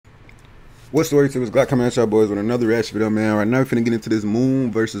What story to was Glock coming at y'all boys with another reaction video, man. Right now we're finna get into this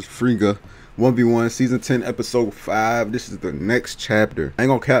Moon versus Friga 1v1 season 10 episode 5. This is the next chapter. I ain't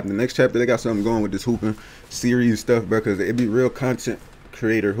gonna cap, the next chapter they got something going with this hooping series stuff, bro, because it be real content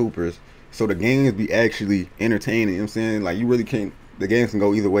creator hoopers. So the games be actually entertaining, you know what I'm saying? Like you really can't, the games can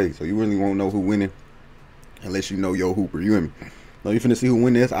go either way, so you really won't know who winning unless you know your hooper, you hear me? Now you finna see who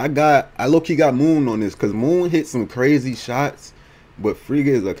win this. I low-key got Moon on this because Moon hit some crazy shots, but Friga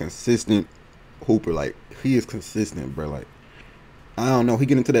is a consistent hooper. Like he is consistent, bro. Like I don't know, he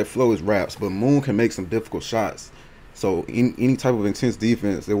get into that flow his raps, but Moon can make some difficult shots. So any type of intense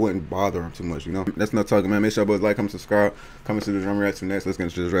defense, it wouldn't bother him too much, you know. That's not talking, man. Make sure you boys like, comment, subscribe, comment to the drum reaction next. Let's get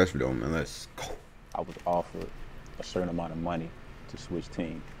into this rest video, man. Let's go. I was offered a certain amount of money to switch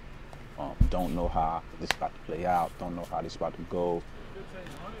teams. Don't know how this is about to play out. Don't know how this is about to go.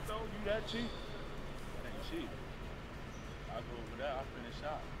 1,500 though? You that cheap? That ain't cheap. I go over there, I finish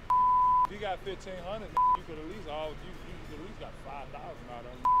out. If you got 1,500, you could at least got 5,000 out of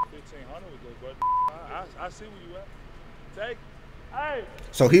them. 1,500 was good, but I see where you at. Take. Hey.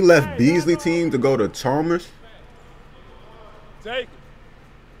 So he left Beasley team to go to Chalmers. Take it.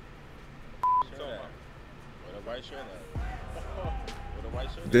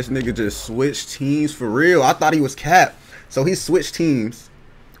 This nigga just switched teams for real. I thought he was capped. So he switched teams,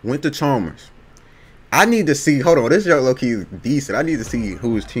 went to Chalmers. I need to see, hold on, this young low-key is decent. I need to see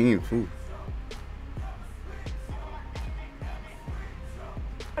whose team, who.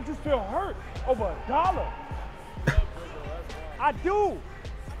 I just feel hurt over $1. I do.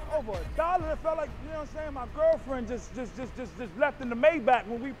 Over $1. It felt like, you know what I'm saying, my girlfriend just left in the Maybach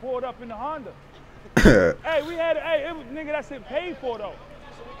when we pulled up in the Honda. Hey, we had, it was, nigga, that shit paid for though.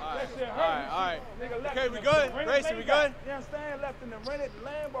 All right. Nigga, okay, we good? Grayson, we good? You understand? Left in the rented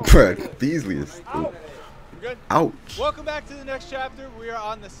Lambo. Bruh, Beasley is stupid. We good? Ouch. Welcome back to the next chapter. We are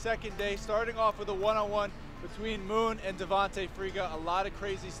on the second day, starting off with a one-on-one between Moon and Devontae Friga. A lot of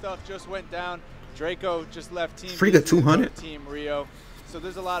crazy stuff just went down. Draco just left team Friga 200. Team Rio. So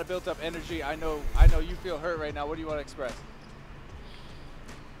there's a lot of built-up energy. I know you feel hurt right now. What do you want to express?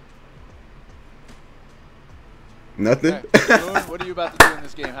 Nothing. Okay. Moon, what are you about to do in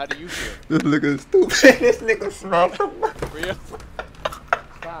this game? How do you feel? This nigga is stupid. This nigga smart. Rio?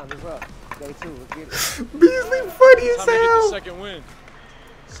 Fine, what's up? Day 2, let's get it. Beasley funny as Time to get the hell. second win.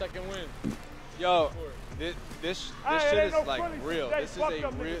 Second win. Yo, this shit is no like real. This is a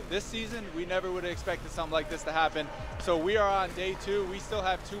real. This season, we never would have expected something like this to happen. So we are on day 2. We still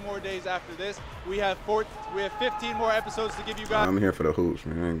have 2 more days after this. We have 15 more episodes to give you guys. I'm here for the hoops,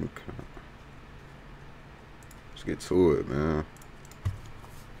 man. Let's get to it, man.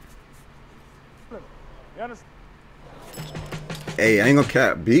 Hey, I ain't gonna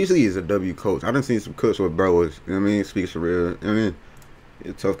cap. Beasley is a W coach. I done seen some coach with bro was, you know what I mean? Speaks for real. You know what I mean?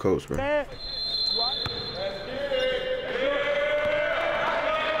 He's a tough coach, bro.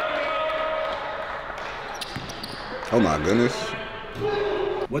 Oh my goodness.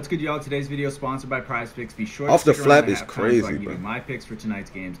 What's good, y'all? Today's video is sponsored by PrizePicks. Be sure Off to the stick around flap and is have fun crazy, so I can give bro. you my picks for tonight's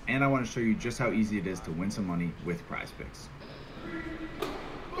games, and I want to show you just how easy it is to win some money with PrizePicks.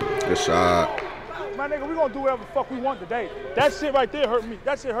 Good shot. My nigga, we gonna do whatever the fuck we want today. That shit right there hurt me.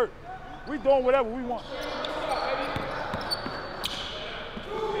 That shit hurt. We doing whatever we want.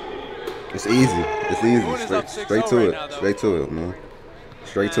 It's easy. It's easy. Straight to it. Straight to it, man.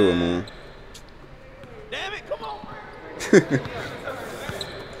 Straight to it, man. Damn it! Come on.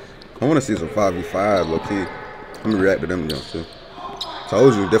 I want to see some 5v5, low key. Let me react to them jumps too.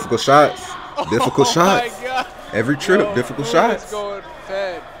 Told you, difficult shots. Difficult shots. My God. Every trip, difficult shots. Moon is going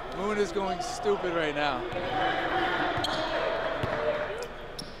fed. Moon is going stupid right now.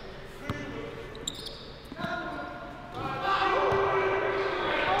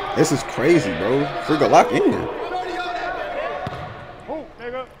 This is crazy, bro. Friga lock in. Hoop,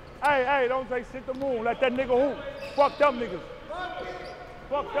 nigga. Hey, don't say sit the Moon. Let that nigga hoop. Fuck them niggas.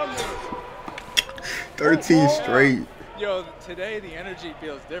 Fuck them niggas. 13 straight. Yo, today the energy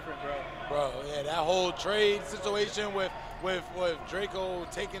feels different, bro. Bro, yeah, that whole trade situation with Draco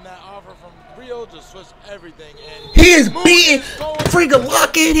taking that offer from Rio just switched everything. And He is beating Friga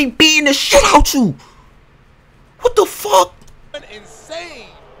lock in. He beating the shit out you. What the fuck? insane.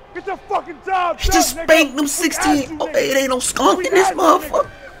 Get your fucking job done, He just nigga. spanked them 16. Oh, it ain't no skunk in this motherfucker.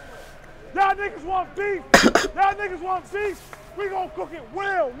 Y'all niggas want beef. Y'all niggas want beef. We gonna cook it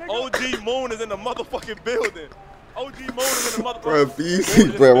well, nigga. OG Moon is in the motherfucking building. OG Moon is in the motherfucking Bro,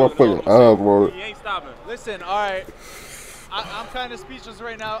 BC, bro, my fucking eyes, bro. He ain't stopping. Listen, all right. I'm kind of speechless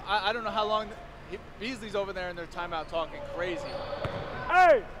right now. I don't know how long Beasley's over there in their timeout talking crazy.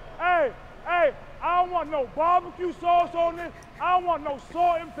 Hey, Hey, I don't want no barbecue sauce on this. I don't want no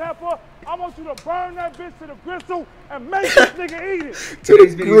salt and pepper. I want you to burn that bitch to the gristle and make this nigga eat it. To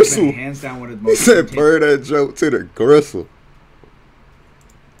Today's the video has been gristle. hands down one of the He most said burn that joke to the gristle.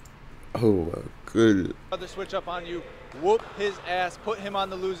 Oh my goodness. Other switch up on you, whoop his ass, put him on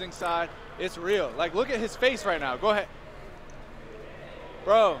the losing side. It's real. Like, look at his face right now. Go ahead.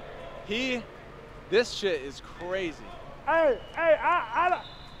 Bro, this shit is crazy. Hey,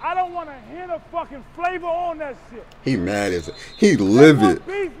 I don't want to hit a fucking flavor on that shit. He mad as he livid.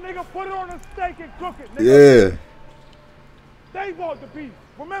 Beef, nigga, put it on a steak and cook it, nigga. Yeah. They bought the beef.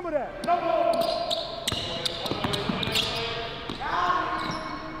 Remember that. No.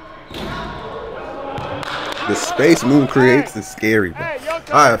 The space Moon creates is scary. Hey, your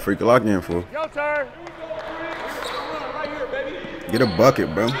turn. All right, Friga, lock in for. Your turn. Get a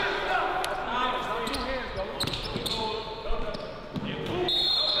bucket, bro.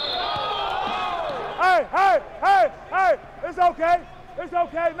 Hey, it's okay. It's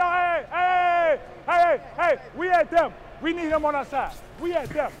okay. No, hey, we at them. We need them on our side. We at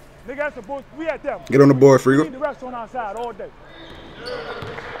them. Nigga, that's a bull. We at them. Get on the board, We need Friga. the rest on our side all day.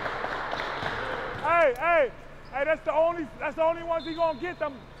 Hey, that's the only ones he gonna get,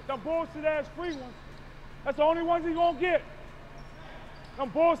 them bullshit ass free ones. That's the only ones he gonna get. Them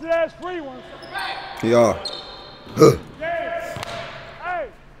bullshit ass free ones. Yeah.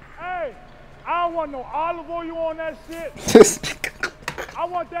 Hey, I don't want no olive oil on that shit. I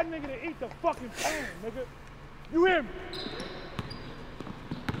want that nigga to eat the fucking pan, nigga. You hear me?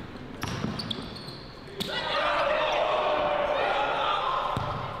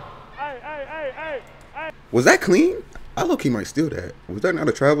 Hey. Was that clean? I low-key might steal that. Was that not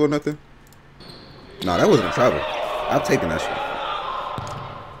a travel or nothing? Nah, that wasn't a travel. I'm taking that shit.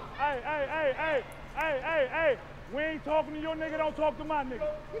 Hey. We ain't talking to your nigga, don't talk to my nigga.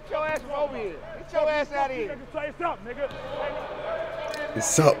 Get your ass from over here. Get your ass out of here. It's up, nigga.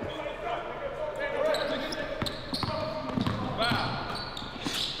 It's up.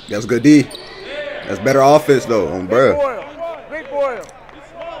 That's good D. That's better offense though, on bruh. Big boy.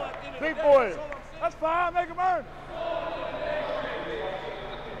 Big boy. That's fine, make him earn.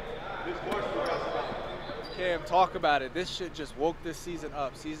 Cam, talk about it. This shit just woke this season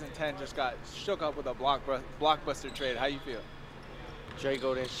up. Season 10 just got shook up with a blockbuster trade. How you feel?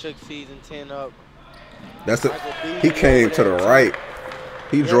 Draco then shook season 10 up. That's it. He came to the right.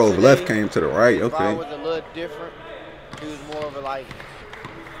 He drove left, came to the right. Bob Okay. was a little different. He was more of a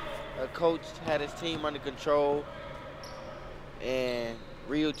coach, had his team under control. And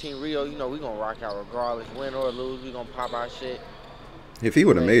Rio, you know, we gonna rock out regardless. Win or lose, we gonna pop our shit. If he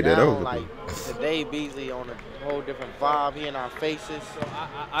would have made that Now, over. like today, Beasley on a whole different vibe. He in our faces. So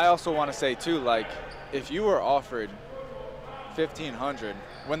I also want to say too, like, if you were offered $1,500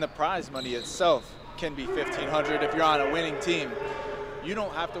 when the prize money itself can be $1,500 if you're on a winning team, you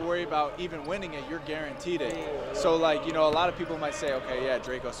don't have to worry about even winning it. You're guaranteed it. So, like, you know, a lot of people might say, okay, yeah,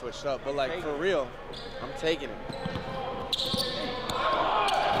 Draco switched up, but like for real, I'm taking it.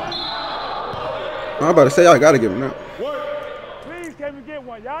 I'm about to say I gotta give him that. Please, can we get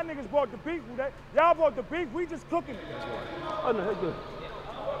one? Y'all niggas bought the beef. Y'all bought the beef. We just cooking it. Oh, no, that's good.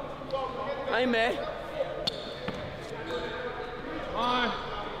 I ain't mad.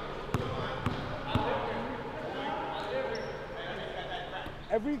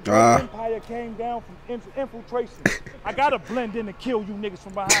 Every great empire came down from infiltration. I gotta blend in and kill you niggas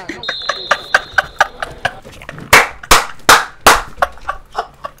from behind.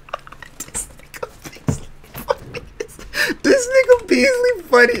 This nigga Beasley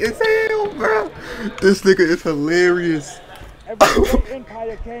funny as hell, bro. This nigga is hilarious. Every great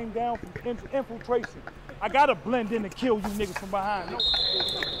empire came down from infiltration. I gotta blend in and kill you niggas from behind.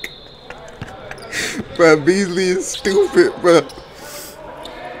 Bro, Beasley is stupid, bro.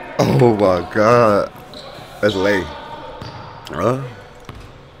 Oh my god. That's late. Huh?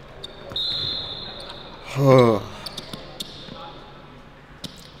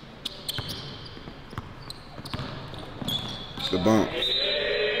 The bump. Hey,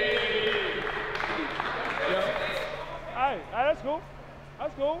 that's cool.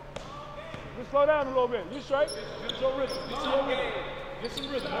 That's cool. Just slow down a little bit. You straight? Get your rhythm. Get your rhythm. Get some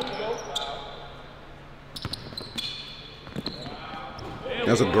rhythm. There we go.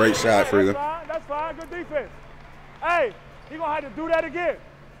 That's a great shot, Friga. That's fine. Good defense. Hey, he gonna have to do that again.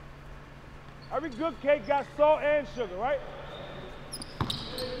 Every good cake got salt and sugar, right?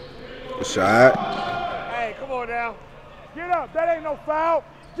 Good shot. Hey, come on now. Get up. That ain't no foul.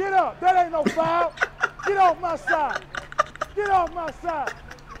 Get up. That ain't no foul. Get off my side. Get off my side.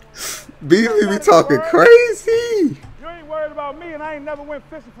 Beasley be talking crazy. You ain't worried about me, and I ain't never went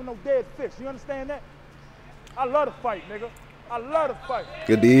fishing for no dead fish. You understand that? I love to fight, nigga. I love to fight.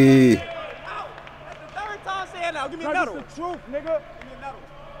 Good D. That's the third time saying that. Give me a Cause medal. it's the truth, nigga. Give me a medal.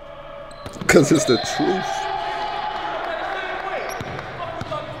 Because it's the truth.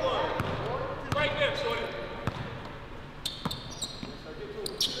 Right there, shorty.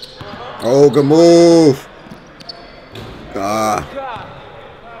 Oh, good move. Ah.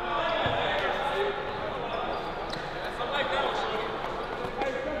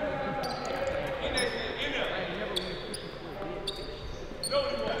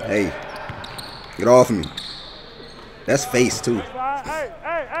 Hey, get off me. That's face too.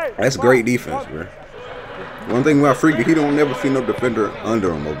 That's great defense, bro. One thing about Friga, he don't never see no defender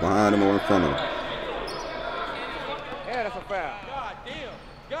under him or behind him or in front of him. Yeah, that's a foul. God damn.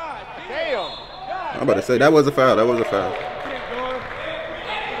 God damn. Damn. I'm about to say that was a foul. That was a foul.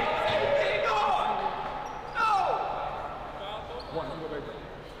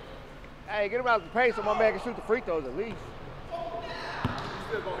 Hey, get him out of the paint so my man can shoot the free throws at least.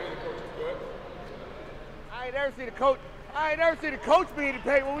 I ain't never seen the coach be in the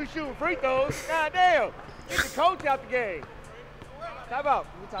paint when we shooting free throws. God damn. Get the coach out the game. Time out.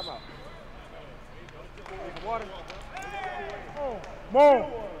 Give me time out. Need some water? Boom.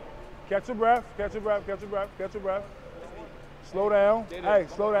 Catch your breath. Catch your breath. Catch your breath. Catch your breath. Slow down. Hey,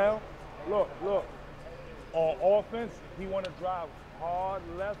 slow down. Look. On offense, he want to drive hard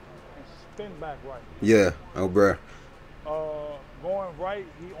left and spin back right. Yeah. Oh, bruh. Going right,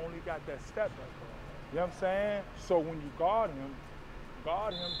 he only got that step back. You know what I'm saying? So when you guard him,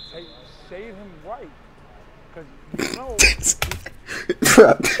 shade him right. Because you know.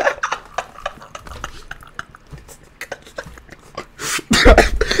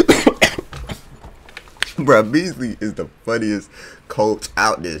 Bruh, Beasley is the funniest coach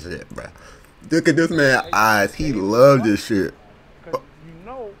out this shit, bruh. Look at this man's eyes. He loved this shit. Because you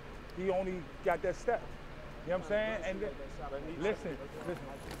know he only got that step. You know what I'm saying? And then, listen.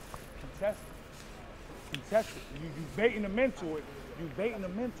 Contest it. You baiting him into it.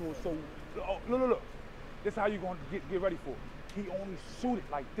 So, look. This is how you going to get ready for it. He only shoot it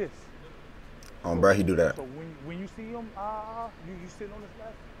like this. Oh, bruh, he do that. So when you see him, you sitting on his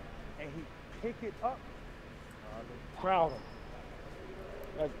left, and he pick it up, crowd him.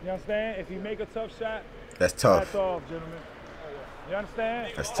 Like, you understand? If he make a tough shot, that's tough. That's off, gentlemen. You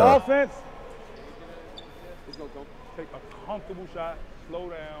understand? That's tough. Offense. Take a comfortable shot, slow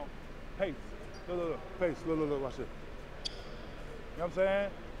down, pace. Look, pace. Look, watch it. You know what I'm saying?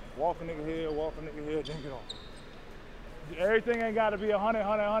 Walk a nigga here, then get off. Everything ain't got to be 100. You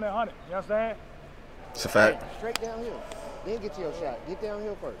know what I'm saying? It's a fact. Straight downhill. Then get to your shot. Get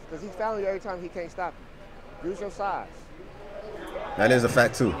downhill first. Because he's fouling you every time he can't stop you. Use your size. That is a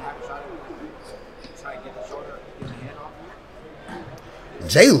fact too.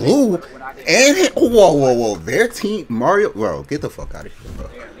 J. Lou and whoa, their team, Mario. Bro, get the fuck out of here, bro.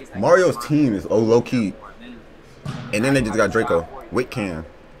 Mario's team is low key, and then they just got Draco, Whitcam,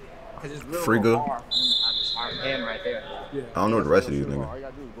 Friga. I don't know what the rest of these niggas. All you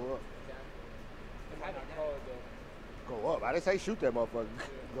gotta do is go up. Go up. I didn't say shoot that motherfucker.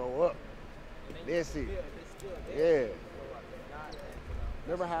 Go up. Then see. Yeah.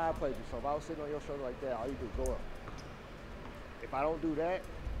 Remember how I played you? So if I was sitting on your shoulder like that, all you do is go up. If I don't do that,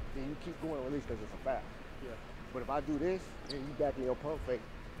 then you keep going release because it's a foul. Yeah. But if I do this, then you back in your pump fake,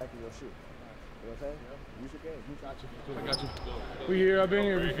 back in your shit. You know what I'm saying? Yeah. Use your game. I got you. We here. I've been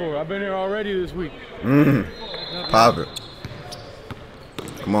here before. I've been here already this week. Pop it.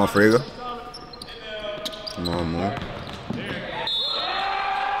 Come on, Friga. Come on, man.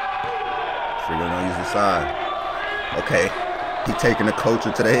 Friga don't use the side. Okay. He taking the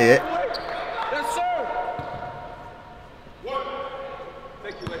culture to the head. Yes, sir. What?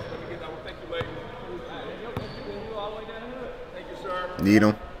 Thank you, lady. Let me get that one. Thank you, lady. Thank you, sir. Need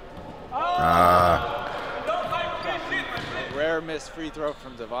him. Rare missed free throw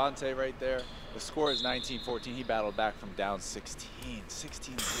from Devontae right there. The score is 19-14. He battled back from down 16.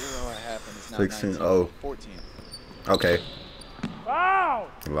 16-0 at half, and it's now 16-0. 14. Okay. Wow!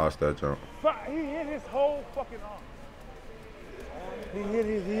 He lost that jump. He hit his whole fucking arm. He hit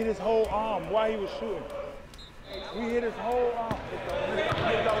his whole arm while he was shooting. He hit his whole arm.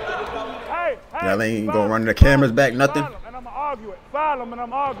 Hey, Y'all ain't gonna run the cameras back, nothing? Foul him and I'm arguing. Foul him and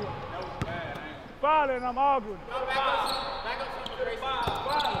I'm arguing. Foul him and I'm arguing.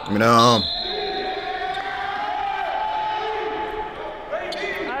 Give me the arm.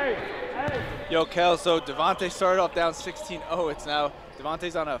 Yo, Kel, so Devontae started off down 16-0. It's now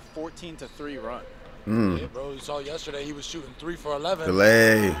Devontae's on a 14-3 run. Yeah, bro. You saw yesterday he was shooting 3 for 11.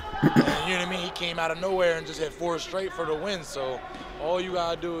 Delay. And you know what I mean? He came out of nowhere and just hit 4 straight for the win. So all you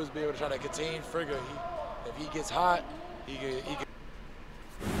gotta do is be able to try to contain Friga. If he gets hot, he can.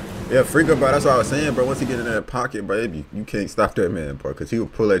 Yeah, Friga, bro. That's what I was saying, bro. Once he get in that pocket, bro, you can't stop that man, bro, because he will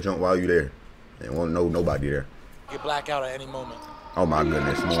pull that jump while you there, and won't know nobody there. Get black out at any moment. Oh my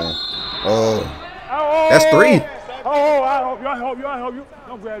goodness, man. Oh, that's 3. Oh, I hope you.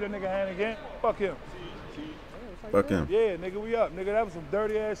 Don't grab that nigga hand again. Fuck him. Fuck him. Yeah, nigga, we up. Nigga, that was some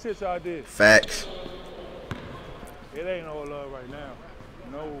dirty ass shit y'all did. Facts. It ain't no love right now.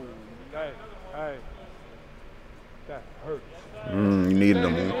 No. Hey. That hurts. You needed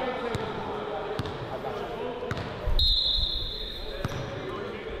them, man.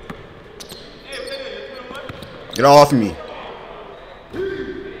 Get off me.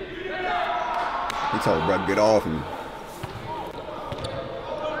 He told bro, get off me.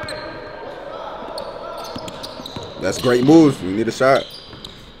 That's great moves. We need a shot.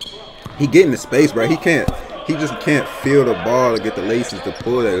 He getting the space, bro. He just can't feel the ball to get the laces to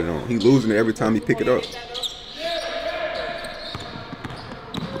pull that on. He losing it every time he pick it up.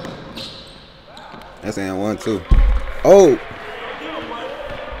 That's and 1, 2. Oh.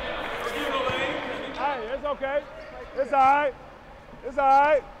 Hey, it's okay. It's all right. It's all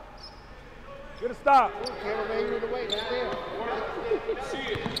right. Get a stop.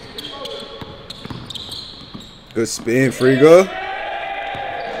 Good spin, Friga.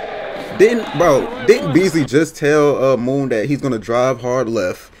 Didn't Beasley just tell Moon that he's gonna drive hard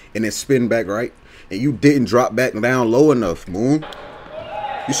left and then spin back right? And you didn't drop back down low enough, Moon.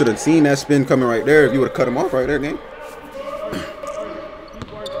 You should have seen that spin coming right there if you would have cut him off right there, game.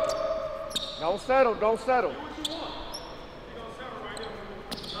 Don't settle. Don't settle.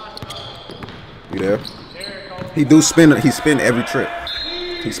 You there? He do spin. He spin every trip.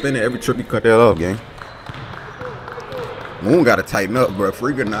 He spinning every trip. He cut that off, gang. Moon got to tighten up, bro.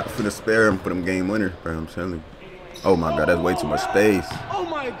 Friga not finna spare him for them game winners, bro. I'm telling you. Oh my God, that's way too much space. Oh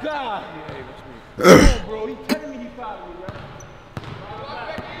my God. Oh, bro, he telling me he fouled me, bro.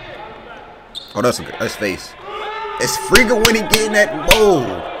 Oh, that's face. It's Friga when he getting that bowl.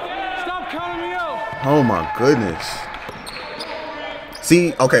 Stop counting me out. Oh my goodness.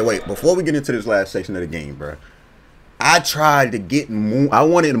 See, okay, wait. Before we get into this last section of the game, bro, I tried to get Moon. I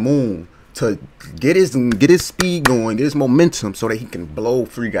wanted Moon to get his speed going, get his momentum, so that he can blow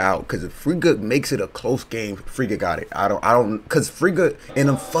Friga out. Because if Friga makes it a close game, Friga got it. I don't. Because Friga and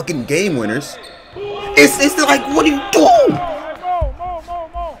them fucking game winners, it's like, what are you doing?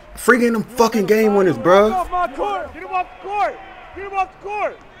 Friga and them fucking game winners, bro. Get him off the court. Get him off the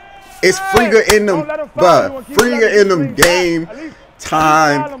court. It's Friga in them, bro. Friga in them game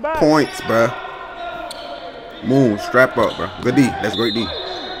time points, bro. Moon, strap up, bro. Good D. That's great D.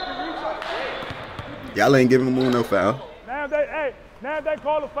 Y'all ain't giving Moon no foul. Now if they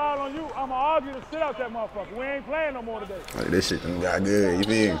call a foul on you, I'ma argue to sit out that motherfucker. We ain't playing no more today. Like, this shit done got good. You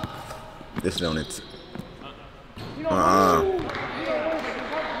feel me? This shit on it.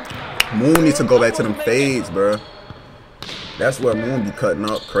 Moon needs to go back to them fades, bro. That's where Moon be cutting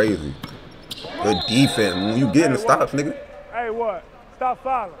up crazy. Good defense, Moon. You getting the stops, nigga. Hey, what? Stop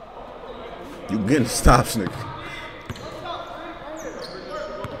fouling. You getting the stops, nigga.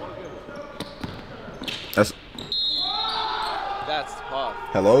 That's tough.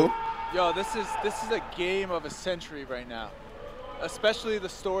 Hello? Yo, this is a game of a century right now. Especially the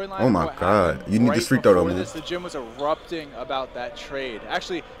storyline. Oh my God. You need this free throw though, man. The gym was erupting about that trade.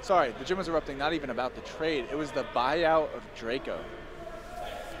 Actually, sorry, the gym was erupting not even about the trade. It was the buyout of Draco.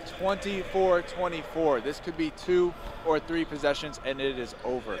 24-24. This could be 2 or 3 possessions and it is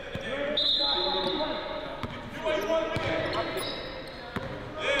over.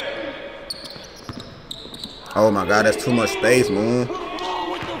 Oh my God, that's too much space, Moon.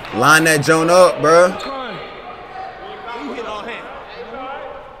 Line that joint up, bro.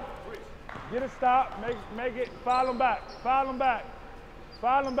 Get a stop, make it, foul him back, foul him back,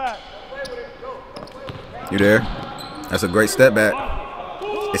 foul him back. You there? That's a great step back.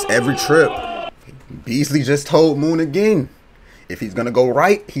 It's every trip. Beasley just told Moon again. If he's gonna go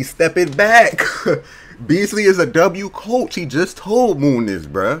right, he's stepping back. Beasley is a W coach. He just told Moon this,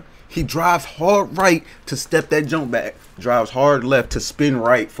 bruh. He drives hard right to step that jump back. Drives hard left to spin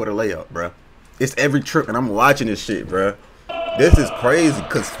right for the layup, bruh. It's every trip, and I'm watching this shit, bruh. This is crazy,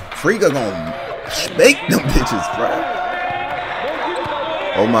 because Friga gonna spank them bitches, bruh.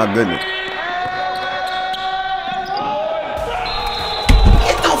 Oh my goodness.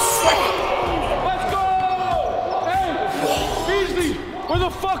 Get the fuck! Let's go! Hey, Beasley, where the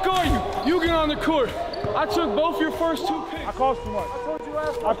fuck are you? You get on the court. I took both your first 2 picks. I cost too much. I told you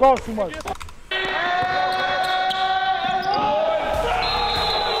last time. I cost too much.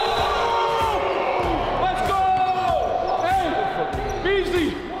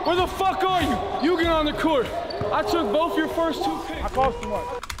 fuck are you? You get on the court. I took both your first 2 picks. I cost too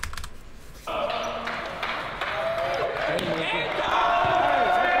much.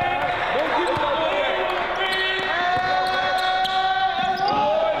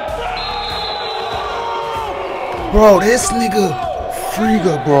 Bro, this nigga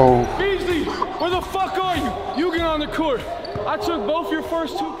Friga, bro. Beasley, where the fuck are you? You get on the court. I took both your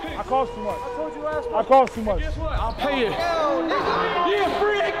first 2 picks. I cost too much. I told you last time. I cost too much. Guess what? I'll pay it. Yeah,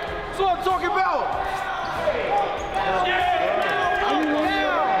 freak. That's what I'm talking about.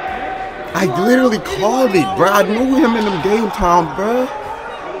 I literally called it, bro. I knew him in them game time, bro.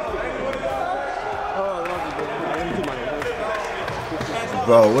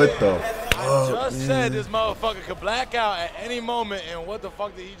 Bro, what the fuck? Just said this motherfucker could black out at any moment, and what the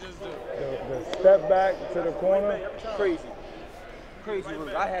fuck did he just do? The step back to the corner. Crazy. Crazy.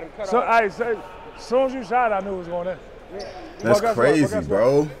 I had him cut So, off. as soon as you shot, I knew it was going in. That's Guess what? crazy, Guess what?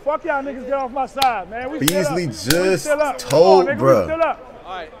 bro. Fuck y'all niggas, get off my side, man. We Beasley still up. just We still up. told, Come on, nigga, bruh. we still up.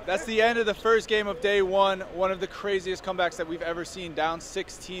 All right, that's the end of the first game of day one. One of the craziest comebacks that we've ever seen. Down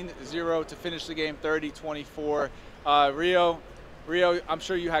 16-0 to finish the game 30-24. Rio, I'm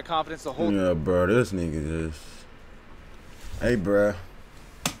sure you had confidence the whole. Yeah, bro, this nigga just. Hey, bro.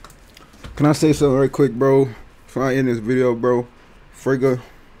 Can I say something right quick, bro? Before I end this video, bro. Friga,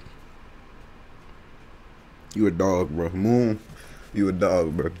 you a dog, bro. Moon, you a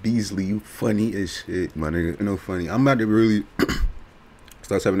dog, bro. Beasley, you funny as shit, my nigga. You know, funny. I'm about to really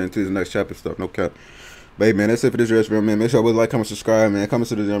start stepping into this next chapter stuff. No cap. But hey, man, that's it for this restaurant, man. Make sure you like, comment, subscribe, man. Comment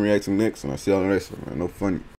to the reaction next, and I'll see y'all in the next one, man. No funny.